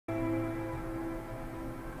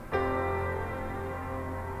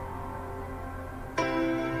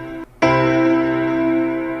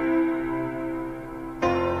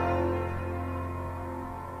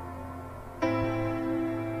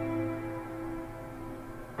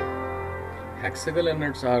Hexagonal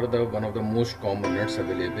nuts are one of the most common nuts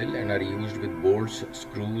available and are used with bolts,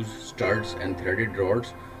 screws, studs and threaded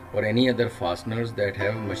rods or any other fasteners that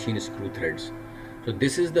have machine screw threads. So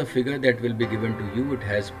this is the figure that will be given to you. It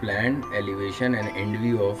has plan, elevation and end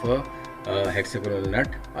view of a hexagonal nut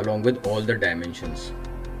along with all the dimensions.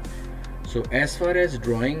 So as far as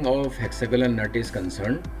drawing of hexagonal nut is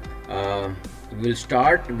concerned, we will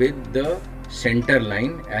start with the center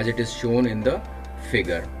line as it is shown in the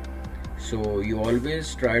figure. So you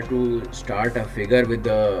always try to start a figure with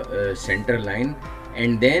the center line,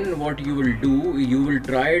 and then what you will do, you will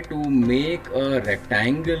try to make a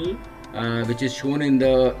rectangle which is shown in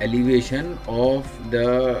the elevation of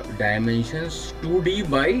the dimensions 2d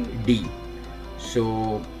by d.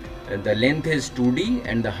 So the length is 2d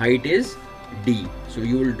and the height is d. So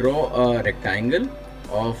you will draw a rectangle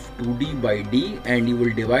of 2d by d and you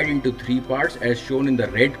will divide into three parts as shown in the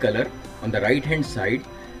red color on the right hand side.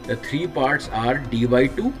 The three parts are d by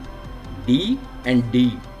 2, d and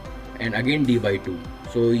d, and again d by 2.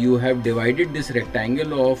 So you have divided this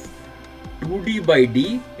rectangle of 2d by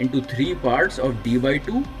d into three parts of d by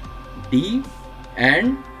 2, d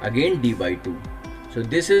and again d by 2. So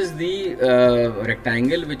this is the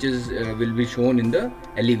rectangle which is will be shown in the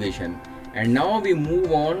elevation. And now we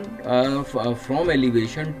move on from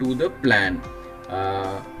elevation to the plan.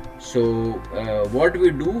 What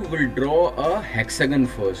we do, we'll draw a hexagon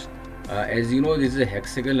first. As you know, this is a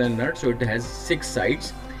hexagonal nut, so it has 6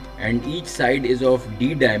 sides and each side is of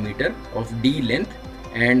d diameter, of d length,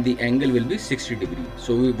 and the angle will be 60 degrees.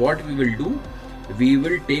 So what we will do, we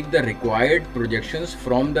will take the required projections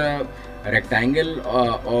from the rectangle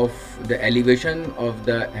of the elevation of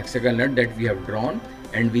the hexagonal nut that we have drawn,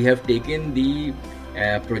 and we have taken the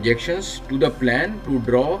projections to the plan to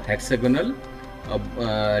draw hexagonal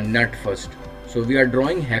nut first. So we are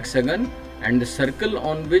drawing hexagon, and the circle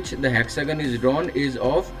on which the hexagon is drawn is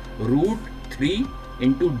of root 3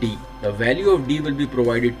 into d. The value of d will be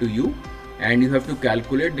provided to you and you have to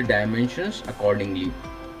calculate the dimensions accordingly.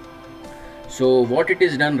 So what it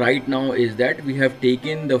is done right now is that we have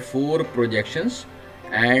taken the 4 projections,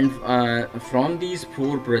 and from these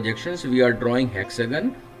 4 projections we are drawing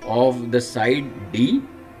hexagon of the side d,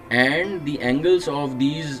 and the angles of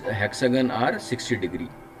these hexagon are 60 degree.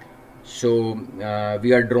 So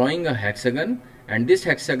we are drawing a hexagon, and this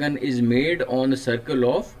hexagon is made on a circle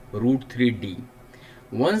of root 3d.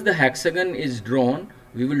 Once the hexagon is drawn,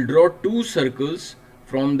 we will draw 2 circles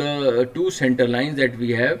from the 2 center lines that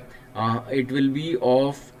we have. It will be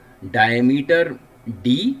of diameter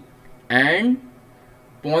d and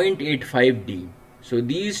 0.85 d. So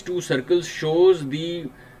these 2 circles shows the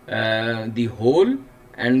hole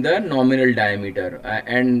and the nominal diameter,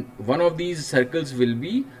 and one of these circles will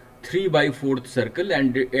be 3 by 4th circle,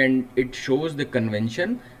 and it shows the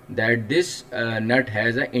convention that this nut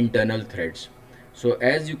has a internal threads. So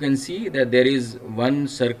as you can see that there is one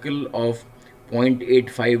circle of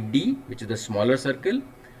 0.85 d, which is the smaller circle,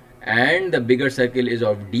 and the bigger circle is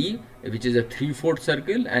of d, which is a 3/4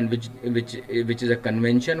 circle, and which is a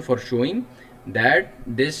convention for showing that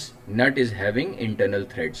this nut is having internal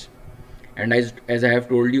threads. And as I have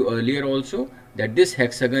told you earlier also, that this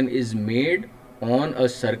hexagon is made on a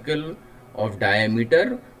circle of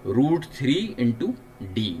diameter root 3 into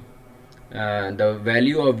d. The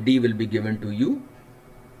value of d will be given to you,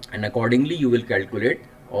 and accordingly you will calculate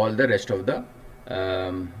all the rest of the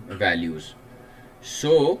values.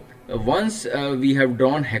 So once we have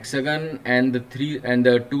drawn hexagon and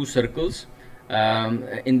the 2 circles,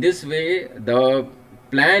 in this way the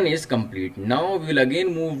plan is complete. Now we will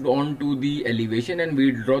again move on to the elevation, and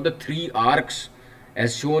we will draw the 3 arcs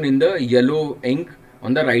as shown in the yellow ink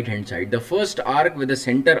on the right hand side. The first arc with the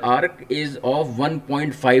center arc is of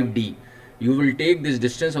 1.5 d. You will take this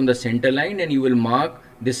distance on the center line and you will mark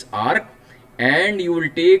this arc, and you will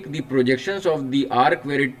take the projections of the arc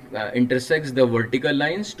where it intersects the vertical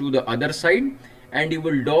lines to the other side, and you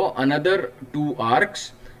will draw another 2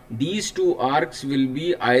 arcs. These 2 arcs will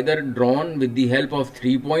be either drawn with the help of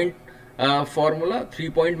 3-point formula,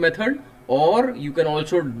 3-point method, or you can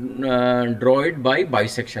also draw it by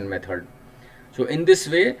bisection method. So in this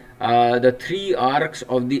way the 3 arcs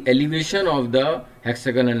of the elevation of the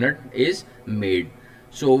hexagonal nut is made.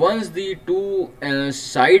 So once the 2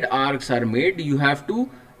 side arcs are made, you have to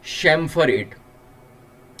chamfer it.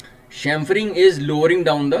 Chamfering is lowering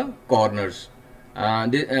down the corners.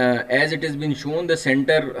 As it has been shown, the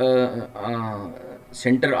center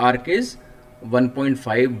arc is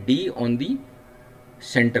 1.5 d on the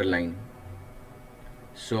center line.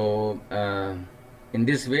 So in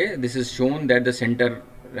this way, this is shown that the center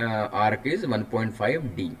arc is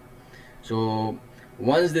 1.5 d. So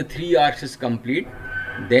Once the 3 arcs is complete,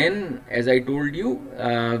 then as I told you,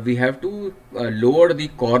 we have to lower the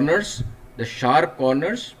corners, the sharp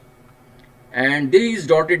corners, and these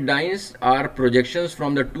dotted lines are projections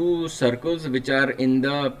from the 2 circles which are in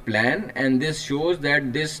the plan, and this shows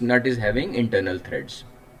that this nut is having internal threads.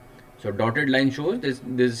 So dotted line shows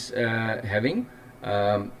this having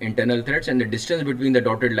internal threads, and the distance between the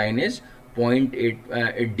dotted line is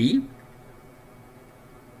 0.8 D.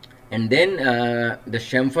 And then the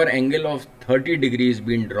chamfer angle of 30 degrees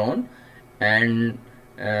been drawn, and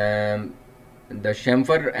the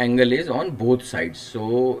chamfer angle is on both sides.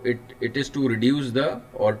 So it is to reduce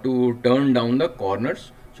or to turn down the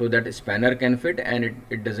corners so that spanner can fit and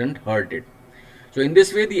it doesn't hurt it. So in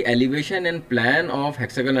this way, the elevation and plan of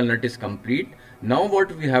hexagonal nut is complete. Now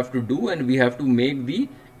what we have to do, and we have to make the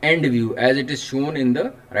end view as it is shown in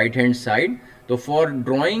the right hand side. So for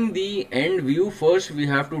drawing the end view, first we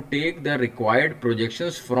have to take the required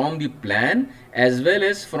projections from the plan as well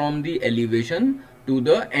as from the elevation to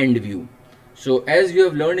the end view. So as you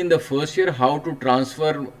have learned in the first year how to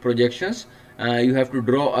transfer projections, you have to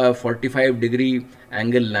draw a 45-degree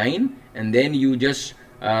angle line, and then you just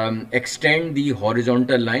extend the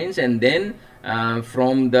horizontal lines, and then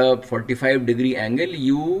from the 45-degree angle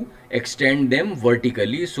you extend them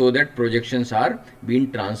vertically so that projections are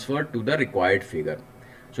being transferred to the required figure.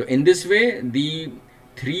 So in this way, the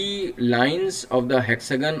 3 lines of the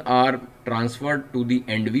hexagon are transferred to the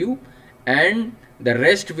end view, and the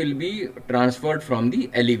rest will be transferred from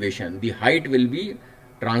the elevation. The height will be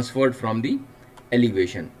transferred from the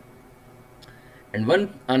elevation.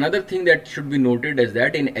 And another thing that should be noted is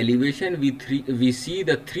that in elevation we see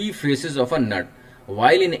the 3 faces of a nut,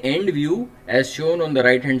 while in end view, as shown on the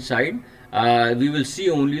right hand side, we will see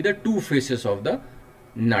only the 2 faces of the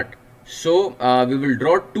nut. So we will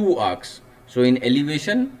draw 2 arcs. So in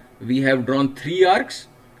elevation we have drawn 3 arcs.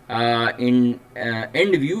 In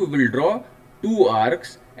end view we will draw 2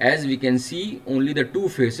 arcs, as we can see only the 2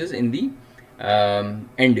 faces in the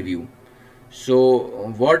end view.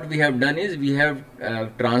 So what we have done is we have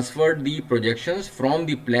transferred the projections from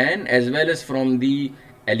the plan as well as from the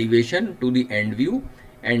elevation to the end view,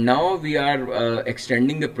 and now we are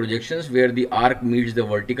extending the projections where the arc meets the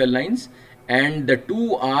vertical lines, and the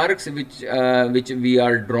 2 arcs which we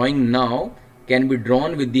are drawing now can be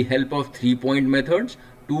drawn with the help of 3-point methods,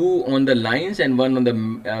 2 on the lines and 1 on the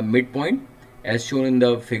midpoint as shown in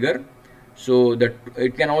the figure. So that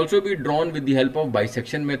it can also be drawn with the help of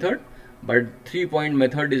bisection method, but 3-point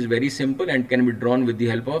method is very simple and can be drawn with the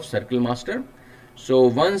help of circle master. So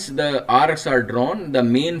once the arcs are drawn, the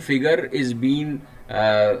main figure is being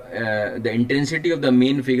the intensity of the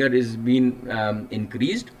main figure is being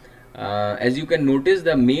increased. As you can notice,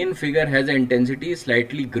 the main figure has an intensity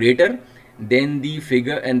slightly greater than the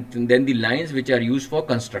figure and then the lines which are used for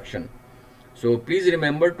construction. So please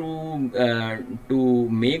remember to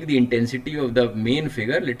make the intensity of the main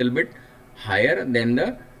figure little bit higher than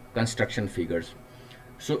the construction figures.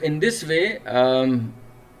 So in this way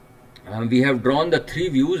we have drawn the 3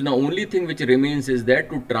 views. Now only thing which remains is that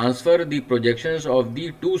to transfer the projections of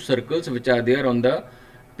the 2 circles which are there on the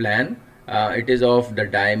plan. It is of the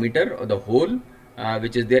diameter of the hole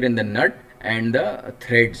which is there in the nut and the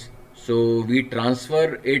threads. So we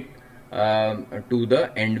transfer it to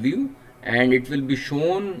the end view, and it will be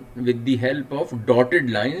shown with the help of dotted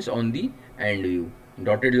lines on the end view.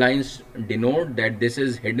 Dotted lines denote that this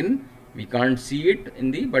is hidden, we can't see it in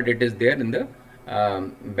the, but it is there in the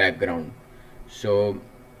background. So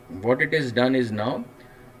what it is done is now,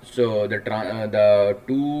 so the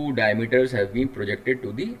 2 diameters have been projected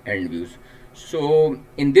to the end views. So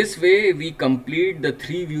in this way we complete the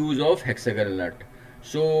 3 views of hexagonal nut.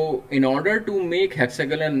 So in order to make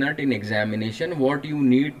hexagonal nut in examination, what you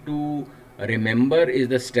need to remember is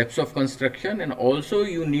the steps of construction, and also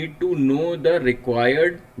you need to know the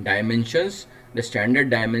required dimensions, the standard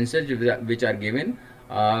dimensions which are given,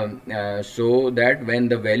 so that when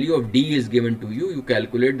the value of D is given to you, you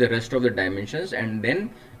calculate the rest of the dimensions and then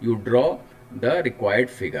you draw the required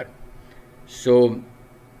figure. So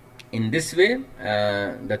in this way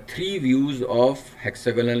the 3 views of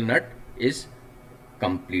hexagonal nut is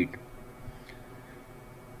complete.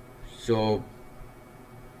 So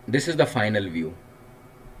this is the final view.